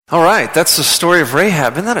All right, that's the story of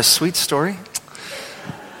Rahab. Isn't that a sweet story?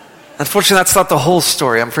 Unfortunately, that's not the whole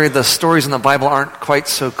story. I'm afraid the stories in the Bible aren't quite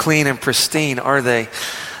so clean and pristine, are they?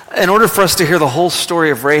 In order for us to hear the whole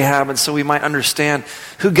story of Rahab, and so we might understand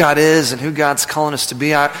who God is and who God's calling us to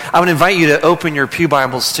be, I would invite you to open your pew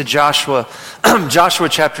Bibles to Joshua, Joshua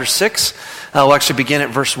chapter 6. We'll actually begin at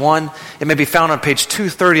verse 1. It may be found on page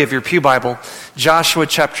 230 of your pew Bible. Joshua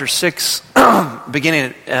chapter 6,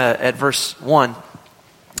 beginning at verse 1.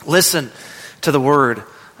 Listen to the word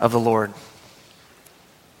of the Lord.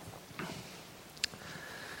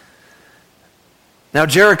 Now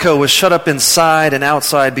Jericho was shut up inside and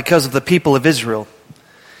outside because of the people of Israel.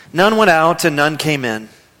 None went out and none came in.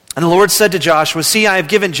 And the Lord said to Joshua, "See, I have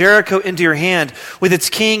given Jericho into your hand with its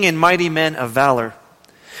king and mighty men of valor.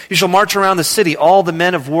 You shall march around the city, all the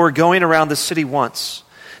men of war going around the city once.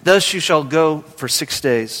 Thus you shall go for 6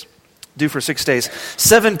 days. Do for 6 days.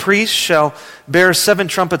 7 priests shall bear 7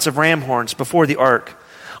 trumpets of ram horns before the ark.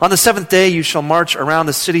 On the 7th day you shall march around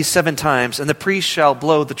the city 7 times, and the priests shall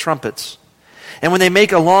blow the trumpets. And when they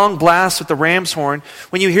make a long blast with the ram's horn,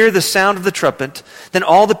 when you hear the sound of the trumpet, then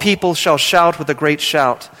all the people shall shout with a great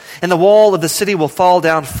shout. And the wall of the city will fall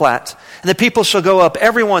down flat, and the people shall go up,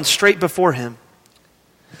 everyone straight before him."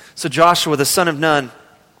 So Joshua the son of Nun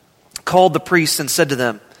called the priests and said to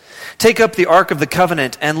them, "Take up the ark of the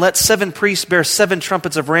covenant, and let 7 priests bear 7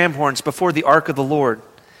 trumpets of ram horns before the ark of the Lord."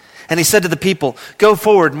 And he said to the people, "Go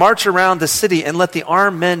forward, march around the city, and let the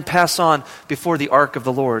armed men pass on before the ark of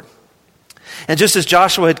the Lord." And just as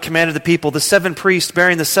Joshua had commanded the people, the 7 priests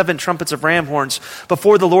bearing the 7 trumpets of ram horns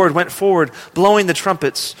before the Lord went forward, blowing the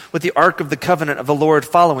trumpets, with the ark of the covenant of the Lord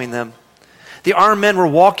following them. The armed men were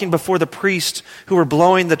walking before the priests who were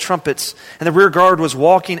blowing the trumpets, and the rear guard was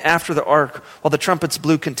walking after the ark while the trumpets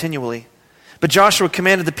blew continually. But Joshua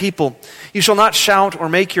commanded the people, "You shall not shout or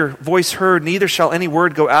make your voice heard, neither shall any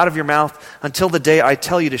word go out of your mouth until the day I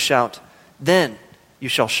tell you to shout. Then you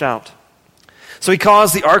shall shout." So he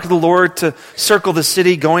caused the ark of the Lord to circle the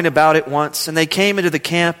city, going about it once, and they came into the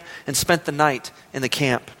camp and spent the night in the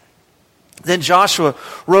camp. Then Joshua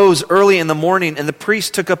rose early in the morning, and the priests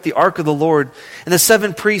took up the ark of the Lord. And the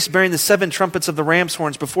 7 priests bearing the 7 trumpets of the ram's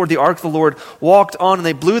horns before the ark of the Lord walked on, and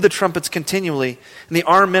they blew the trumpets continually. And the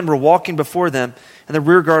armed men were walking before them, and the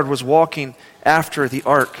rear guard was walking after the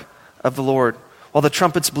ark of the Lord, while the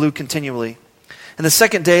trumpets blew continually. And the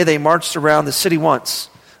 2nd day they marched around the city once,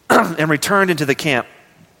 and returned into the camp.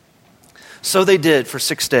 So they did for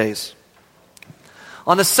 6 days.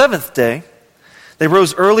 On the 7th day, they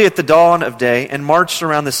rose early at the dawn of day and marched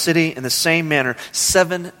around the city in the same manner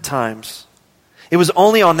 7 times. It was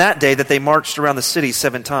only on that day that they marched around the city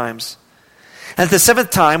 7 times. And at the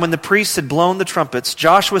 7th time, when the priests had blown the trumpets,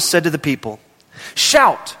 Joshua said to the people,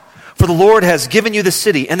 "Shout, for the Lord has given you the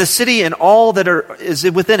city, and the city and all that is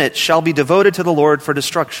within it shall be devoted to the Lord for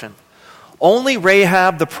destruction. Only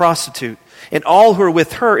Rahab the prostitute and all who are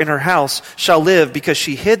with her in her house shall live, because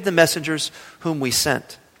she hid the messengers whom we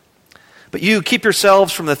sent. But you keep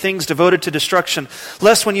yourselves from the things devoted to destruction,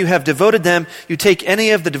 lest when you have devoted them, you take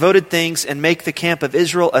any of the devoted things and make the camp of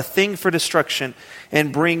Israel a thing for destruction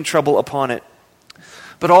and bring trouble upon it.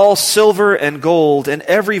 But all silver and gold and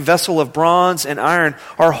every vessel of bronze and iron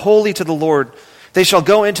are holy to the Lord. They shall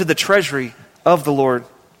go into the treasury of the Lord."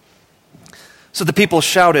 So the people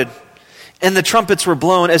shouted, and the trumpets were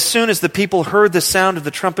blown. As soon as the people heard the sound of the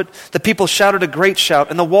trumpet, the people shouted a great shout,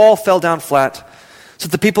 and the wall fell down flat. So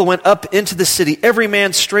the people went up into the city, every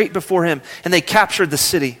man straight before him, and they captured the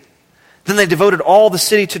city. Then they devoted all the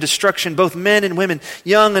city to destruction, both men and women,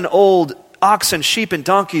 young and old, oxen, sheep, and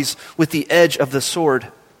donkeys, with the edge of the sword.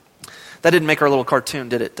 That didn't make our little cartoon,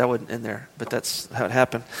 did it? That wasn't in there, but that's how it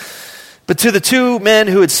happened. But to the 2 men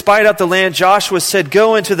who had spied out the land, Joshua said,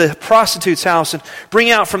 "Go into the prostitute's house and bring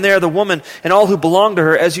out from there the woman and all who belong to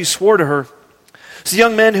her, as you swore to her." So the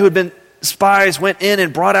young men who had been spies went in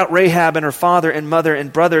and brought out Rahab and her father and mother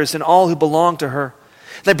and brothers and all who belonged to her.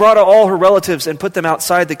 They brought out all her relatives and put them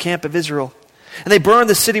outside the camp of Israel. And they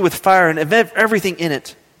burned the city with fire and everything in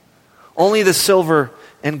it. Only the silver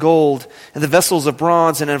and gold and the vessels of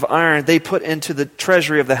bronze and of iron they put into the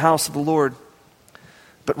treasury of the house of the Lord.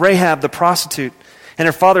 But Rahab the prostitute and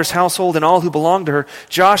her father's household and all who belonged to her,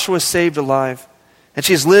 Joshua saved alive. And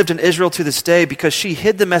she has lived in Israel to this day, because she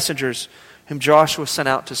hid the messengers whom Joshua sent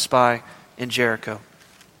out to spy in Jericho.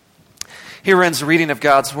 Here ends the reading of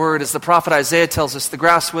God's word. As the prophet Isaiah tells us, the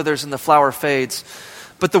grass withers and the flower fades,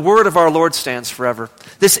 but the word of our Lord stands forever.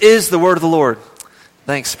 This is the word of the Lord.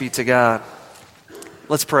 Thanks be to God.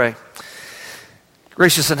 Let's pray.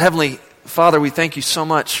 Gracious and heavenly Father, we thank you so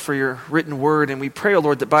much for your written word, and we pray, O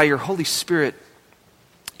Lord, that by your Holy Spirit,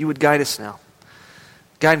 you would guide us now.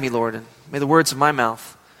 Guide me, Lord, and may the words of my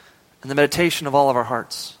mouth and the meditation of all of our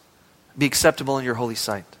hearts be acceptable in your holy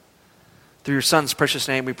sight. Through your Son's precious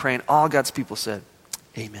name we pray, and all God's people said,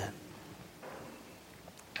 amen.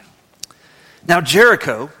 Now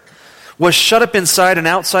Jericho was shut up inside and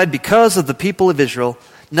outside because of the people of Israel.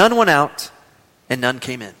 None went out and none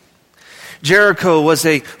came in. Jericho was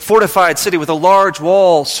a fortified city with a large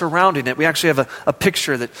wall surrounding it. We actually have a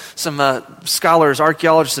picture that some scholars,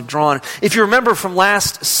 archaeologists have drawn. If you remember from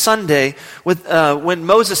last Sunday, when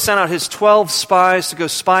Moses sent out his 12 spies to go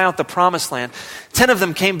spy out the promised land, 10 of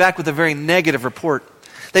them came back with a very negative report.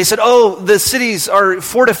 They said, the cities are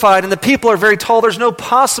fortified and the people are very tall. There's no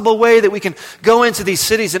possible way that we can go into these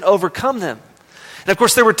cities and overcome them. And of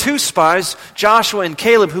course, there were 2 spies, Joshua and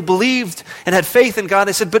Caleb, who believed and had faith in God.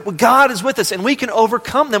 They said, but God is with us and we can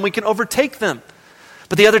overcome them. We can overtake them.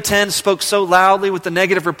 But the other 10 spoke so loudly with the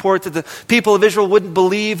negative report that the people of Israel wouldn't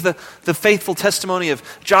believe the faithful testimony of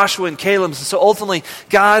Joshua and Caleb. So ultimately,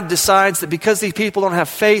 God decides that because these people don't have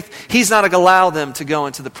faith, He's not going to allow them to go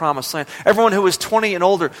into the promised land. Everyone who was 20 and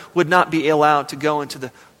older would not be allowed to go into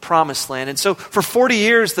the promised land. And so for 40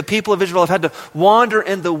 years, the people of Israel have had to wander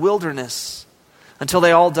in the wilderness until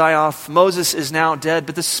they all die off. Moses is now dead,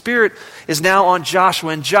 but the Spirit is now on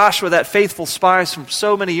Joshua. And Joshua, that faithful spy from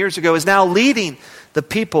so many years ago, is now leading the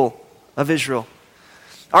people of Israel.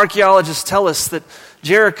 Archaeologists tell us that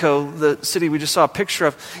Jericho, the city we just saw a picture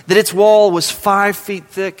of, that its wall was 5 feet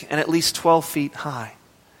thick and at least 12 feet high.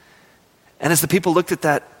 And as the people looked at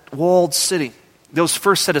that walled city, those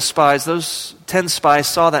first set of spies, those 10 spies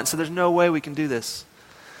saw that and said, there's no way we can do this.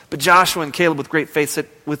 But Joshua and Caleb with great faith said,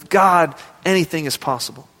 with God, anything is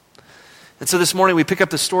possible. And so this morning we pick up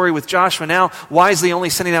the story with Joshua now wisely only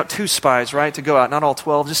sending out 2 spies, right, to go out, not all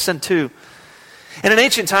 12, just send 2. And in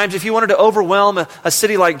ancient times, if you wanted to overwhelm a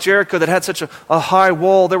city like Jericho that had such a high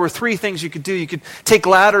wall, there were 3 things you could do. You could take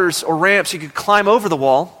ladders or ramps, you could climb over the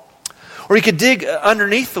wall, or you could dig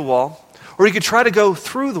underneath the wall, or you could try to go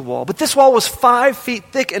through the wall. But this wall was 5 feet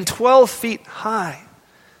thick and 12 feet high.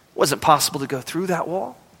 It wasn't possible to go through that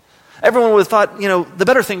wall. Everyone would have thought, the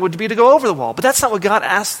better thing would be to go over the wall. But that's not what God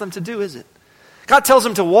asks them to do, is it? God tells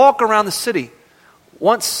them to walk around the city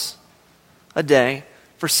once a day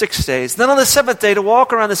for 6 days. Then on the 7th day to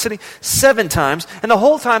walk around the city 7 times. And the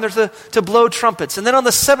whole time they're to blow trumpets. And then on the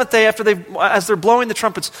 7th day, as they're blowing the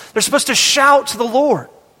trumpets, they're supposed to shout to the Lord.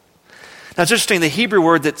 Now it's interesting, the Hebrew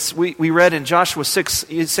word that we read in Joshua 6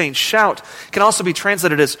 is saying shout, can also be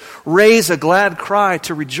translated as raise a glad cry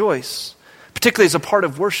to rejoice, particularly as a part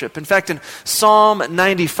of worship. In fact, in Psalm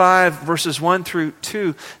 95, verses 1 through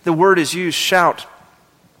 2, the word is used, shout.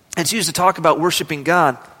 It's used to talk about worshiping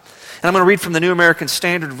God. And I'm going to read from the New American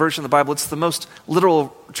Standard Version of the Bible. It's the most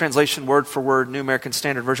literal translation, word for word, New American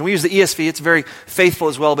Standard Version. We use the ESV. It's very faithful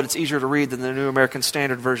as well, but it's easier to read than the New American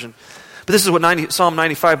Standard Version. But this is what Psalm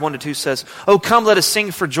 95, 1 to 2 says. Oh, come, let us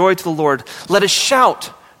sing for joy to the Lord. Let us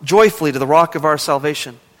shout joyfully to the rock of our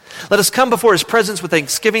salvation. Let us come before His presence with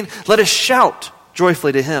thanksgiving. Let us shout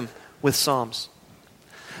joyfully to Him with psalms.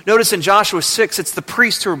 Notice in Joshua 6, it's the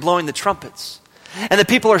priests who are blowing the trumpets. And the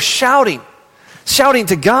people are shouting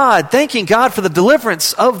to God, thanking God for the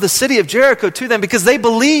deliverance of the city of Jericho to them because they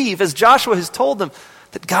believe, as Joshua has told them,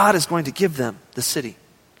 that God is going to give them the city.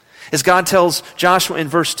 As God tells Joshua in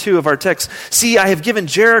verse 2 of our text, see, I have given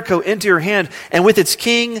Jericho into your hand and with its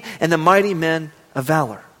king and the mighty men of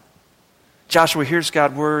valor. Joshua hears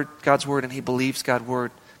God's word, and he believes God's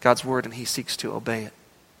word, and he seeks to obey it.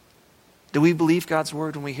 Do we believe God's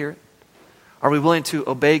word when we hear it? Are we willing to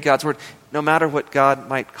obey God's word, no matter what God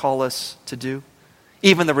might call us to do?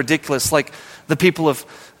 Even the ridiculous, like the people of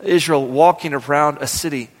Israel walking around a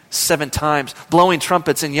city 7 times, blowing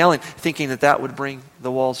trumpets and yelling, thinking that would bring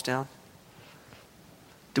the walls down.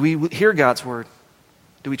 Do we hear God's word?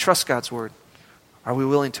 Do we trust God's word? Are we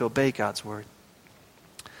willing to obey God's word?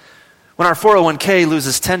 When our 401k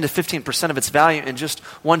loses 10 to 15% of its value in just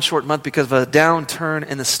one short month because of a downturn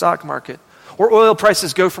in the stock market, or oil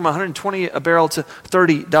prices go from $120 a barrel to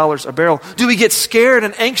 $30 a barrel, do we get scared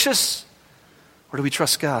and anxious, or do we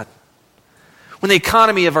trust God? When the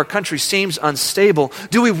economy of our country seems unstable,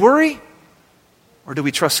 do we worry, or do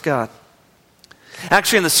we trust God?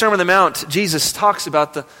 Actually, in the Sermon on the Mount, Jesus talks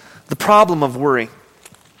about the problem of worry.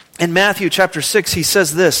 In Matthew chapter 6, he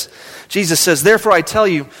says this. Jesus says, therefore I tell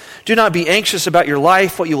you, do not be anxious about your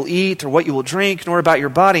life, what you will eat or what you will drink, nor about your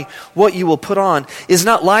body, what you will put on. Is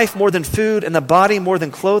not life more than food and the body more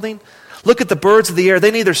than clothing? Look at the birds of the air.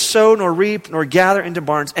 They neither sow nor reap nor gather into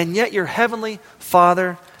barns, and yet your heavenly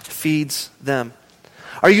Father feeds them.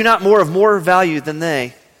 Are you not of more value than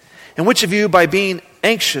they? And which of you, by being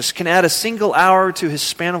anxious, can add a single hour to his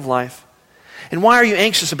span of life? And why are you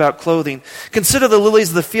anxious about clothing? Consider the lilies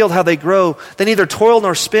of the field, how they grow. They neither toil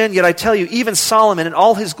nor spin, yet I tell you, even Solomon in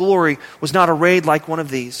all his glory was not arrayed like one of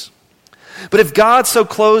these. But if God so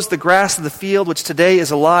clothes the grass of the field, which today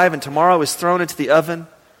is alive and tomorrow is thrown into the oven,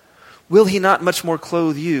 will he not much more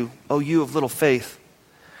clothe you, O you of little faith?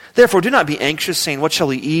 Therefore do not be anxious, saying, what shall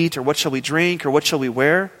we eat, or what shall we drink, or what shall we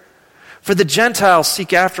wear? For the Gentiles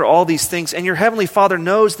seek after all these things, and your heavenly Father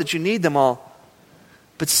knows that you need them all.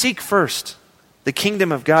 But seek first the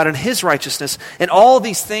kingdom of God and his righteousness, and all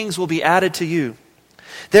these things will be added to you.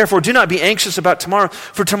 Therefore, do not be anxious about tomorrow,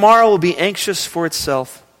 for tomorrow will be anxious for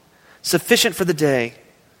itself. Sufficient for the day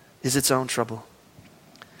is its own trouble.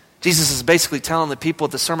 Jesus is basically telling the people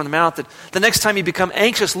at the Sermon on the Mount that the next time you become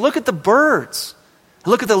anxious, look at the birds.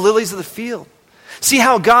 Look at the lilies of the field. See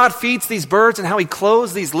how God feeds these birds and how he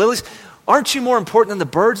clothes these lilies. Aren't you more important than the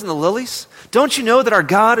birds and the lilies? Don't you know that our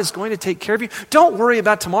God is going to take care of you? Don't worry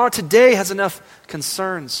about tomorrow. Today has enough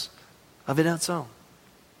concerns of its own.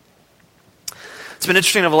 It's been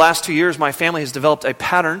interesting over the last 2 years, my family has developed a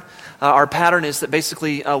pattern. Our pattern is that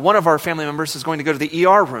basically one of our family members is going to go to the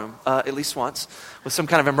ER room at least once with some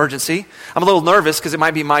kind of emergency. I'm a little nervous because it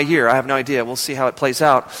might be my year. I have no idea. We'll see how it plays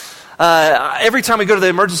out. Every time we go to the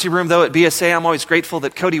emergency room, though, at BSA, I'm always grateful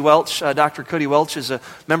that Cody Welch, Dr. Cody Welch, is a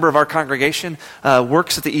member of our congregation,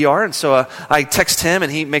 works at the ER. And so I text him,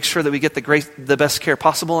 and he makes sure that we get the best care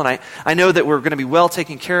possible. And I know that we're going to be well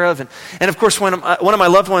taken care of. And of course, when one of my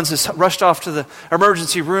loved ones is rushed off to the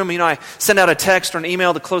emergency room, I send out a text or an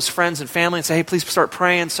email to close friends and family and say, hey, please start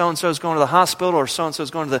praying. So-and-so is going to the hospital, or so-and-so is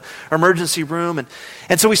going to the emergency room.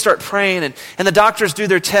 And so we start praying, and the doctors do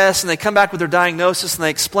their tests, and they come back with their diagnosis, and they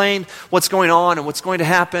explain what's going on and what's going to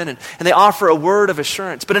happen, and they offer a word of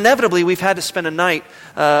assurance. But inevitably, we've had to spend a night,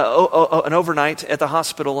 an overnight at the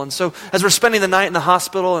hospital. And so as we're spending the night in the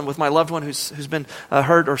hospital and with my loved one who's been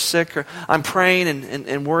hurt or sick, I'm praying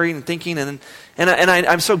and worrying and thinking, and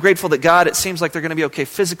I'm so grateful that God, it seems like they're going to be okay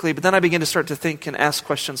physically, but then I begin to start to think and ask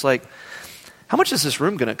questions like, how much is this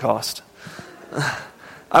room going to cost?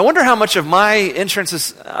 I wonder how much of my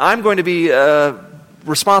insurance I'm going to be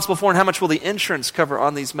responsible for, and how much will the insurance cover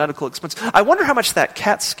on these medical expenses? I wonder how much that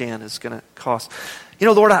CAT scan is going to cost.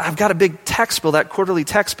 Lord, I've got a big tax bill, that quarterly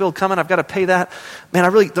tax bill coming. I've got to pay that. Man, I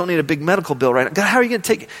really don't need a big medical bill right now. God, how are you going to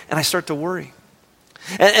take it? And I start to worry.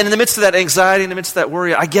 And in the midst of that anxiety, in the midst of that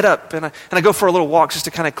worry, I get up and I go for a little walk just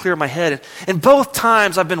to kind of clear my head. And both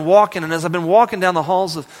times I've been walking, and as I've been walking down the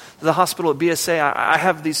halls of the hospital at BSA, I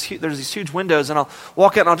have there's these huge windows, and I'll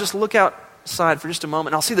walk out and I'll just look outside for just a moment,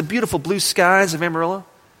 and I'll see the beautiful blue skies of Amarillo.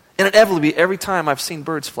 And inevitably, every time I've seen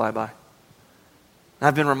birds fly by. And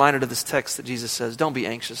I've been reminded of this text that Jesus says, don't be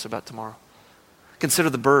anxious about tomorrow. Consider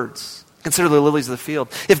the birds. Consider the lilies of the field.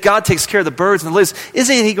 If God takes care of the birds and the lilies,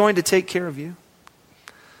 isn't he going to take care of you?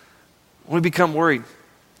 When we become worried,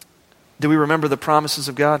 do we remember the promises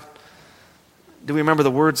of God? Do we remember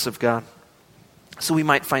the words of God? So we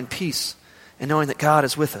might find peace in knowing that God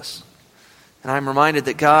is with us. And I'm reminded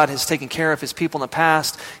that God has taken care of his people in the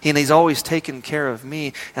past, and he's always taken care of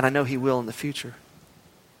me, and I know he will in the future.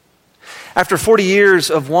 After 40 years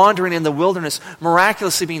of wandering in the wilderness,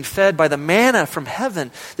 miraculously being fed by the manna from heaven,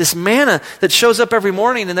 this manna that shows up every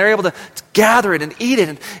morning, and they're able to gather it and eat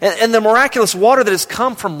it, and the miraculous water that has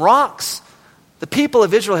come from rocks, the people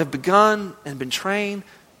of Israel have begun and been trained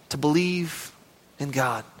to believe in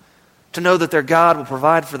God. To know that their God will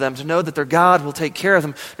provide for them, to know that their God will take care of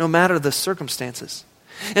them no matter the circumstances.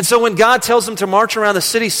 And so when God tells them to march around the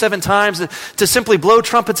city 7 times, to simply blow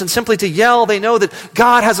trumpets and simply to yell, they know that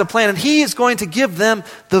God has a plan and he is going to give them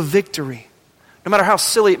the victory. No matter how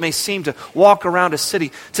silly it may seem to walk around a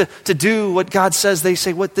city, to do what God says, they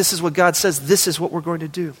say, this is what God says, this is what we're going to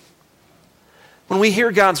do. When we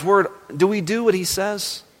hear God's word, do we do what he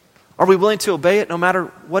says? Are we willing to obey it no matter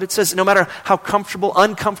what it says, no matter how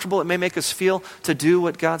uncomfortable it may make us feel to do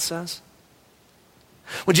what God says?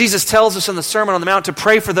 When Jesus tells us in the Sermon on the Mount to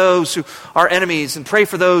pray for those who are enemies and pray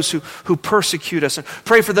for those who persecute us and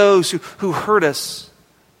pray for those who hurt us,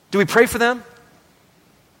 do we pray for them?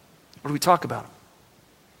 Or do we talk about them?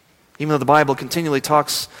 Even though the Bible continually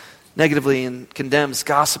talks negatively and condemns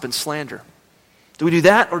gossip and slander. Do we do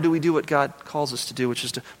that, or do we do what God calls us to do, which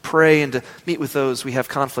is to pray and to meet with those we have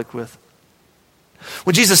conflict with?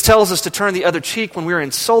 When Jesus tells us to turn the other cheek when we're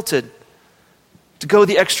insulted, to go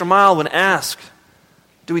the extra mile when asked,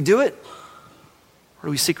 do we do it, or do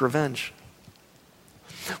we seek revenge?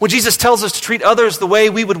 When Jesus tells us to treat others the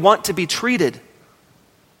way we would want to be treated,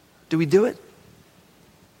 do we do it?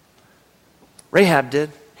 Rahab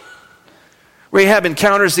did. Rahab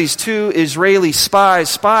encounters these 2 Israeli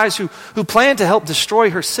spies who plan to help destroy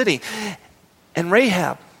her city. And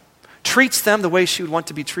Rahab, treats them the way she would want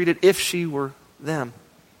to be treated if she were them.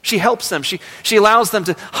 She helps them. She allows them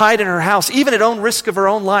to hide in her house, even at own risk of her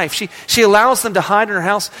own life. She allows them to hide in her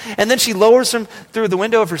house, and then she lowers them through the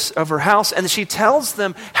window of her house, and she tells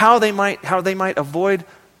them how they might avoid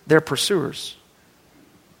their pursuers.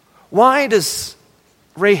 Why does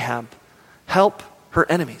Rahab help her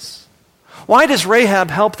enemies? Why does Rahab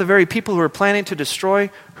help the very people who are planning to destroy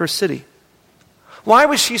her city? Why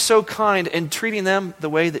was she so kind in treating them the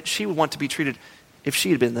way that she would want to be treated if she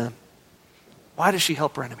had been them? Why does she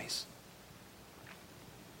help her enemies?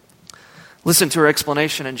 Listen to her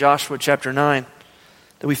explanation in Joshua chapter 9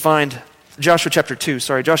 that we find, Joshua chapter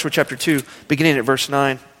 2, beginning at verse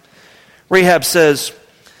 9. Rahab says,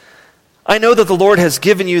 I know that the Lord has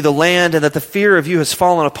given you the land and that the fear of you has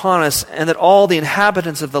fallen upon us and that all the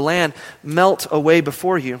inhabitants of the land melt away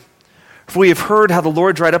before you. For we have heard how the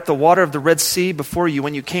Lord dried up the water of the Red Sea before you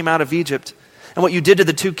when you came out of Egypt, and what you did to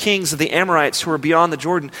the 2 kings of the Amorites who were beyond the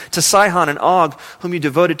Jordan, to Sihon and Og, whom you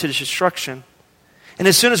devoted to destruction. And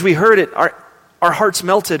as soon as we heard it, our hearts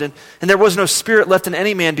melted, and there was no spirit left in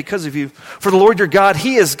any man because of you. For the Lord your God,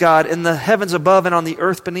 He is God in the heavens above and on the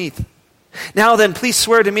earth beneath. Now then, please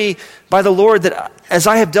swear to me by the Lord that as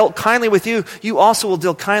I have dealt kindly with you, you also will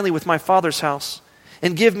deal kindly with my father's house,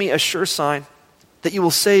 and give me a sure sign that you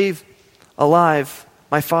will save alive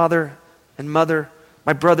my father and mother,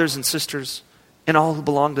 my brothers and sisters, and all who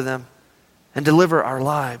belong to them, and deliver our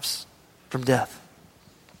lives from death.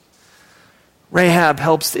 Rahab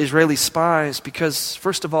helps the Israeli spies because,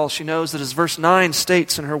 first of all, she knows that, as verse 9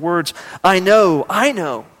 states in her words, I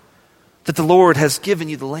know that the Lord has given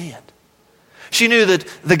you the land. She knew that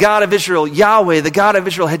the God of Israel, Yahweh, the God of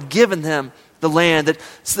Israel, had given them the land, that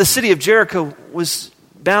the city of Jericho was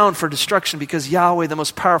bound for destruction because Yahweh, the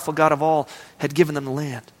most powerful God of all, had given them the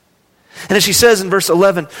land. And as she says in verse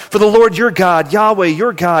 11, for the Lord your God, Yahweh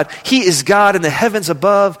your God, He is God in the heavens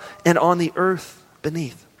above and on the earth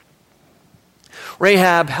beneath.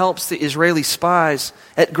 Rahab helps the Israeli spies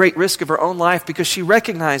at great risk of her own life because she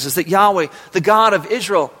recognizes that Yahweh, the God of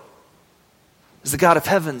Israel, is the God of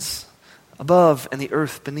heavens above and the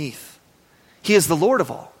earth beneath. He is the Lord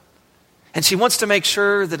of all. And she wants to make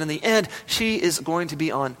sure that in the end, she is going to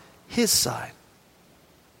be on His side.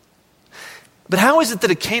 But how is it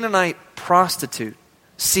that a Canaanite prostitute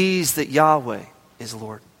sees that Yahweh is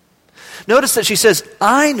Lord? Notice that she says,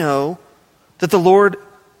 I know that the Lord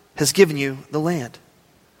has given you the land.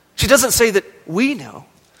 She doesn't say that we know.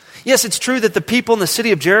 Yes, it's true that the people in the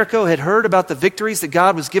city of Jericho had heard about the victories that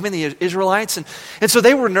God was giving the Israelites, and so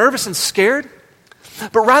they were nervous and scared.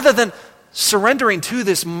 But rather than surrendering to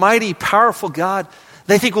this mighty, powerful God,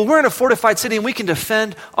 they think, well, we're in a fortified city and we can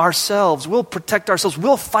defend ourselves. We'll protect ourselves.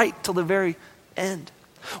 We'll fight till the very end.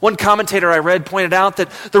 One commentator I read pointed out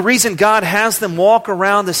that the reason God has them walk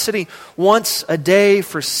around the city once a day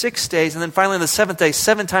for 6 days, and then finally on the 7th day,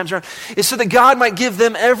 7 times around, is so that God might give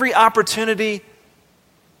them every opportunity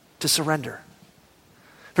to surrender.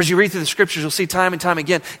 For as you read through the scriptures, you'll see time and time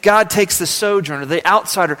again, God takes the sojourner, the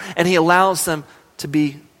outsider, and He allows them to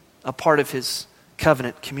be a part of His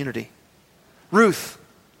covenant community. Ruth,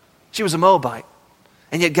 she was a Moabite,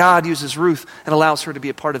 and yet God uses Ruth and allows her to be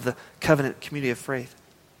a part of the covenant community of faith.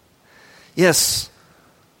 Yes,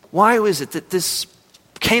 why was it that this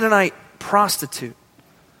Canaanite prostitute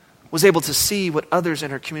was able to see what others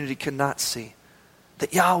in her community could not see?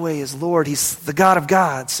 That Yahweh is Lord, He's the God of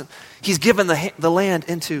gods, and He's given the land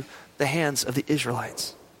into the hands of the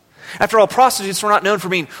Israelites. After all, prostitutes were not known for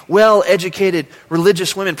being well-educated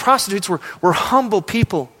religious women. Prostitutes were humble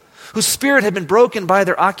people whose spirit had been broken by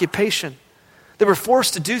their occupation. They were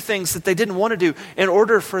forced to do things that they didn't want to do in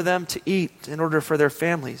order for them to eat, in order for their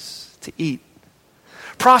families to eat.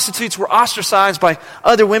 Prostitutes were ostracized by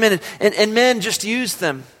other women, and men just used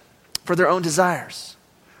them for their own desires.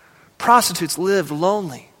 Prostitutes lived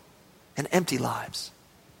lonely and empty lives.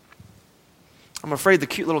 I'm afraid the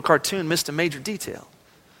cute little cartoon missed a major detail.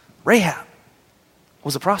 Rahab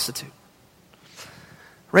was a prostitute.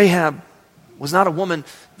 Rahab was not a woman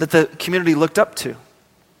that the community looked up to.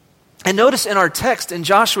 And notice in our text in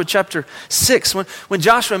Joshua chapter 6, when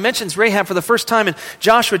Joshua mentions Rahab for the first time in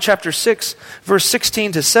Joshua chapter 6, verse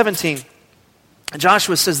 16 to 17,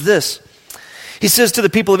 Joshua says this. He says to the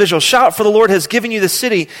people of Israel, shout, for the Lord has given you the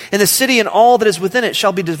city and all that is within it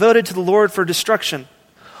shall be devoted to the Lord for destruction.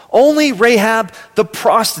 Only Rahab the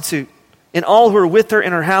prostitute and all who are with her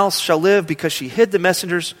in her house shall live because she hid the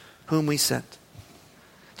messengers whom we sent.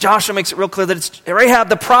 Joshua makes it real clear that it's Rahab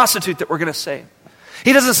the prostitute that we're going to save.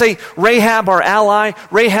 He doesn't say Rahab our ally,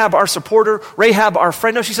 Rahab our supporter, Rahab our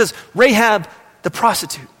friend. No, she says Rahab the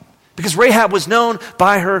prostitute, because Rahab was known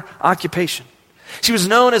by her occupation. She was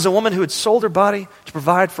known as a woman who had sold her body to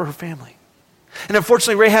provide for her family. And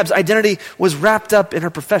unfortunately, Rahab's identity was wrapped up in her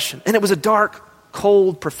profession. And it was a dark,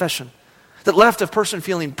 cold profession that left a person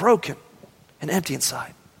feeling broken and empty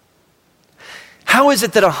inside. How is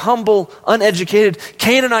it that a humble, uneducated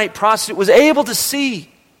Canaanite prostitute was able to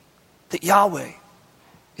see that Yahweh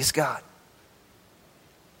is God?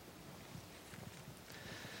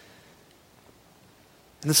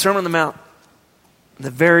 In the Sermon on the Mount, in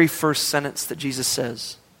the very first sentence that Jesus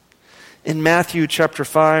says, in Matthew chapter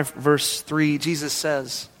 5, verse 3, Jesus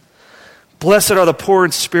says, "Blessed are the poor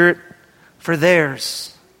in spirit, for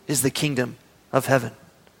theirs is the kingdom of heaven."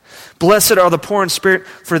 Blessed are the poor in spirit,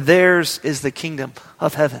 for theirs is the kingdom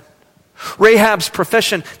of heaven. Rahab's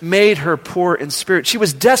profession made her poor in spirit. She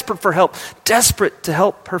was desperate for help, desperate to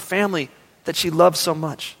help her family that she loved so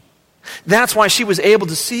much. That's why she was able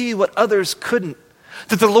to see what others couldn't.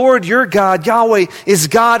 That the Lord, your God, Yahweh, is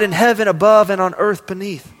God in heaven above and on earth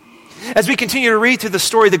beneath. As we continue to read through the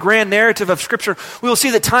story, the grand narrative of Scripture, we will see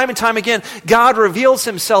that time and time again, God reveals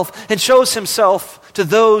himself and shows himself to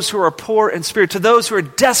those who are poor in spirit, to those who are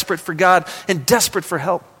desperate for God and desperate for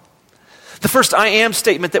help. The first I am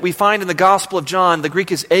statement that we find in the Gospel of John, the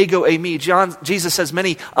Greek is ego eimi. Jesus says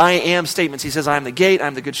many I am statements. He says, I am the gate, I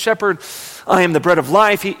am the good shepherd, I am the bread of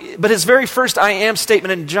life. But his very first I am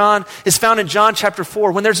statement in John is found in John chapter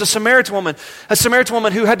 4, when there's a Samaritan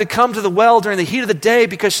woman who had to come to the well during the heat of the day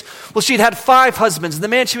because, she'd had 5 husbands, and the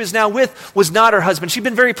man she was now with was not her husband. She'd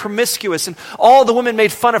been very promiscuous, and all the women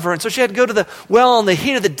made fun of her, and so she had to go to the well in the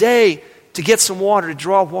heat of the day to get some water, to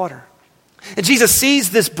draw water. And Jesus sees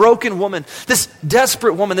this broken woman, this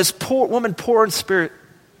desperate woman, this poor woman, poor in spirit,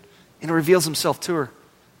 and he reveals himself to her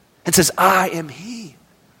and says, I am he,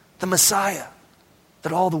 the Messiah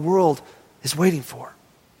that all the world is waiting for.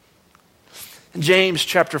 In James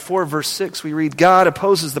chapter 4, verse 6, we read, God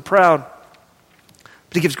opposes the proud,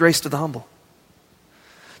 but he gives grace to the humble.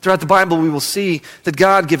 Throughout the Bible, we will see that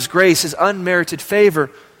God gives grace, his unmerited favor,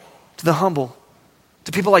 to the humble,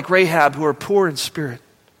 to people like Rahab who are poor in spirit,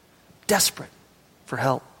 desperate for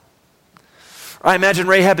help. I imagine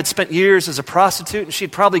Rahab had spent years as a prostitute, and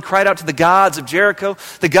she'd probably cried out to the gods of Jericho,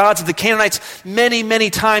 the gods of the Canaanites, many, many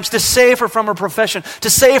times to save her from her profession, to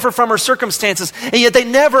save her from her circumstances, and yet they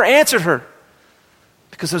never answered her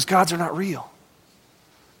because those gods are not real.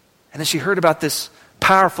 And then she heard about this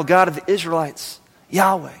powerful God of the Israelites,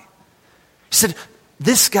 Yahweh. She said,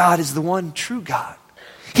 this God is the one true God.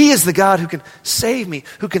 He is the God who can save me,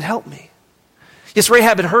 who can help me. Yes,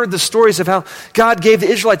 Rahab had heard the stories of how God gave the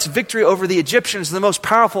Israelites victory over the Egyptians, the most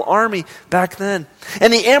powerful army back then,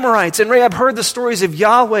 and the Amorites. And Rahab heard the stories of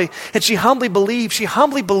Yahweh, and she humbly believed. She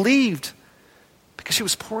humbly believed because she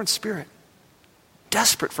was poor in spirit,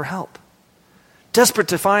 desperate for help, desperate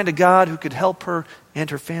to find a God who could help her and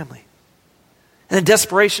her family. And in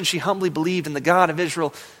desperation, she humbly believed in the God of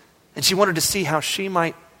Israel, and she wanted to see how she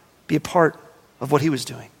might be a part of what he was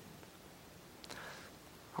doing.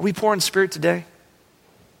 Are we poor in spirit today?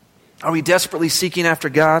 Are we desperately seeking after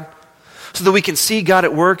God so that we can see God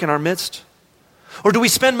at work in our midst? Or do we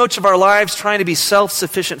spend much of our lives trying to be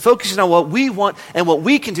self-sufficient, focusing on what we want and what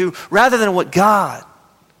we can do rather than what God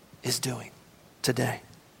is doing today?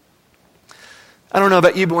 I don't know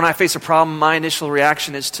about you, but when I face a problem, my initial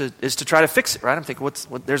reaction is to try to fix it, right? I'm thinking,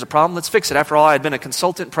 there's a problem, let's fix it. After all, I had been a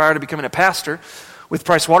consultant prior to becoming a pastor with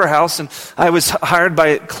Price Waterhouse, and I was hired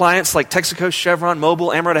by clients like Texaco, Chevron,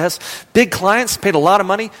 Mobil, Amerada Hess, big clients, paid a lot of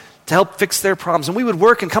money to help fix their problems. And we would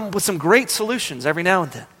work and come up with some great solutions every now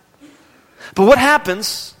and then. But what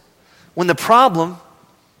happens when the problem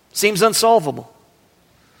seems unsolvable?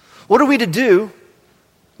 What are we to do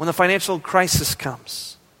when the financial crisis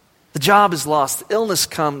comes? The job is lost, the illness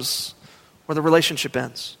comes, or the relationship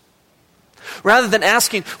ends. Rather than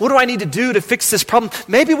asking, what do I need to do to fix this problem?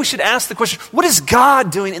 Maybe we should ask the question, what is God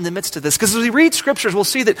doing in the midst of this? Because as we read scriptures, we'll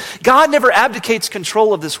see that God never abdicates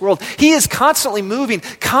control of this world. He is constantly moving,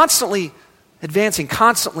 constantly advancing,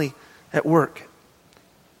 constantly at work.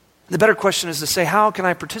 And the better question is to say, how can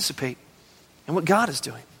I participate in what God is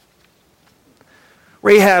doing?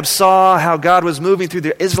 Rahab saw how God was moving through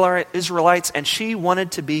the Israelites, and she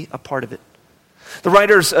wanted to be a part of it. The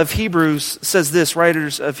writers of Hebrews says this,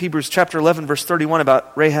 writers of Hebrews chapter 11, verse 31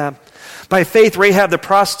 about Rahab. By faith, Rahab the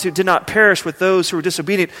prostitute did not perish with those who were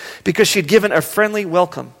disobedient because she had given a friendly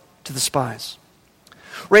welcome to the spies.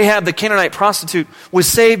 Rahab the Canaanite prostitute was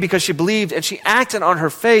saved because she believed, and she acted on her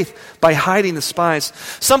faith by hiding the spies,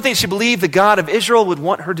 something she believed the God of Israel would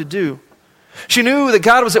want her to do. She knew that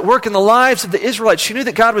God was at work in the lives of the Israelites. She knew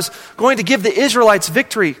that God was going to give the Israelites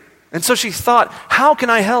victory. And so she thought, how can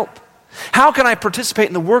I help? How can I participate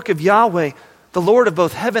in the work of Yahweh, the Lord of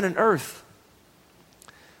both heaven and earth?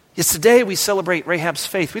 Yes, today we celebrate Rahab's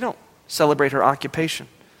faith. We don't celebrate her occupation.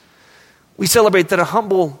 We celebrate that a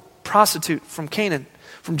humble prostitute from Canaan,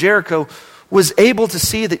 from Jericho, was able to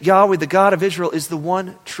see that Yahweh, the God of Israel, is the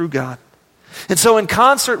one true God. And so in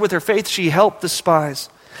concert with her faith, she helped the spies,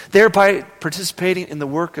 thereby participating in the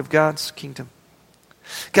work of God's kingdom.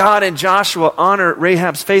 God and Joshua honor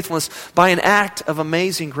Rahab's faithfulness by an act of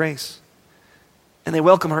amazing grace. And they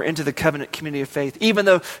welcome her into the covenant community of faith, even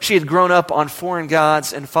though she had grown up on foreign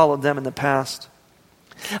gods and followed them in the past.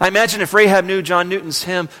 I imagine if Rahab knew John Newton's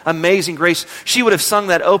hymn, Amazing Grace, she would have sung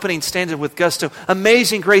that opening stanza with gusto.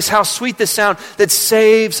 Amazing grace, how sweet the sound that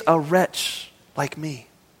saves a wretch like me.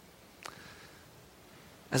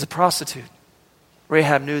 As a prostitute,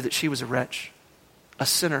 Rahab knew that she was a wretch, a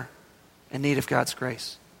sinner in need of God's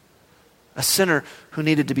grace, a sinner who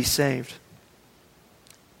needed to be saved.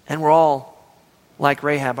 And we're all like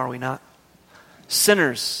Rahab, are we not?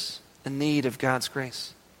 Sinners in need of God's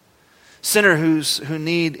grace. Sinners who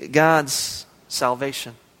need God's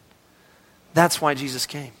salvation. That's why Jesus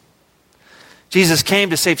came. Jesus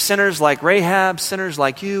came to save sinners like Rahab, sinners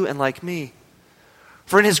like you and like me.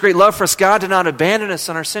 For in his great love for us, God did not abandon us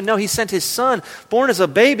in our sin. No, he sent his Son, born as a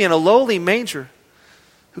baby in a lowly manger,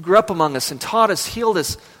 who grew up among us and taught us, healed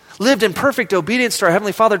us, lived in perfect obedience to our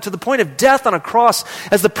Heavenly Father to the point of death on a cross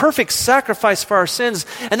as the perfect sacrifice for our sins.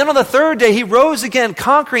 And then on the third day, he rose again,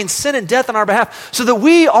 conquering sin and death on our behalf, so that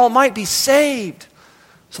we all might be saved,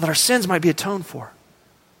 so that our sins might be atoned for,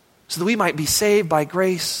 so that we might be saved by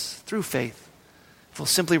grace through faith, if we'll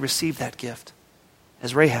simply receive that gift,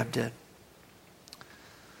 as Rahab did.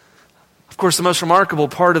 Of course, the most remarkable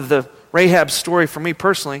part of the Rahab story for me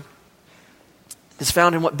personally is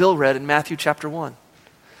found in what Bill read in Matthew chapter 1.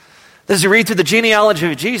 As you read through the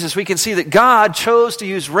genealogy of Jesus, we can see that God chose to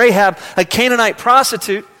use Rahab, a Canaanite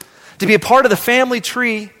prostitute, to be a part of the family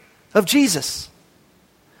tree of Jesus.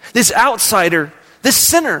 This outsider, this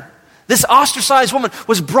sinner, this ostracized woman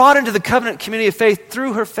was brought into the covenant community of faith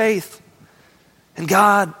through her faith. And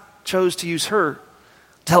God chose to use her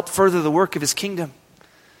to help further the work of his kingdom.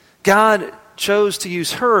 God chose to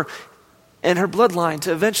use her and her bloodline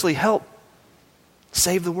to eventually help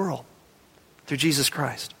save the world through Jesus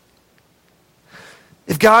Christ.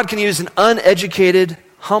 If God can use an uneducated,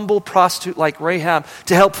 humble prostitute like Rahab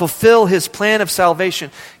to help fulfill his plan of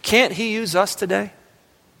salvation, can't he use us today?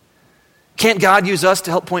 Can't God use us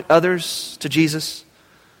to help point others to Jesus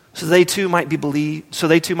so they too might believe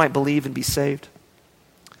and be saved?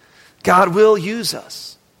 God will use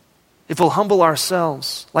us if we'll humble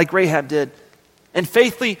ourselves like Rahab did and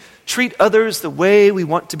faithfully treat others the way we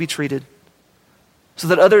want to be treated, so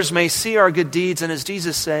that others may see our good deeds and, as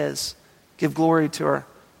Jesus says, give glory to our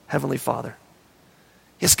Heavenly Father.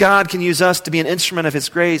 Yes, God can use us to be an instrument of his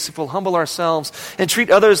grace if we'll humble ourselves and treat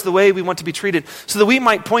others the way we want to be treated, so that we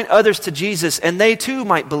might point others to Jesus and they too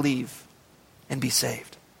might believe and be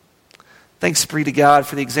saved. Thanks be to God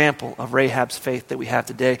for the example of Rahab's faith that we have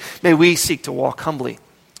today. May we seek to walk humbly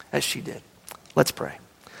as she did. Let's pray.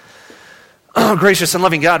 Oh, gracious and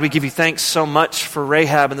loving God, we give you thanks so much for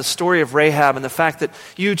Rahab and the story of Rahab and the fact that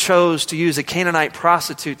you chose to use a Canaanite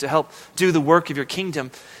prostitute to help do the work of your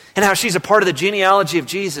kingdom, and how she's a part of the genealogy of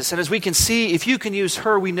Jesus. And as we can see, if you can use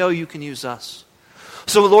her, we know you can use us.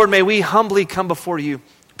 So Lord, may we humbly come before you,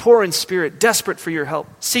 poor in spirit, desperate for your help,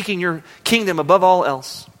 seeking your kingdom above all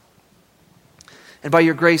else. And by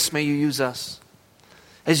your grace, may you use us.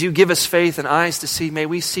 As you give us faith and eyes to see, may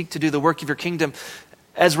we seek to do the work of your kingdom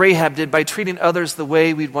as Rahab did, by treating others the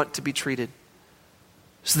way we'd want to be treated,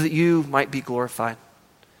 so that you might be glorified,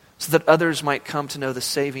 so that others might come to know the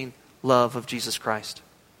saving love of Jesus Christ.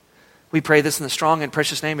 We pray this in the strong and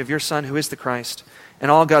precious name of your Son, who is the Christ.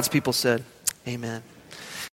 And all God's people said, amen.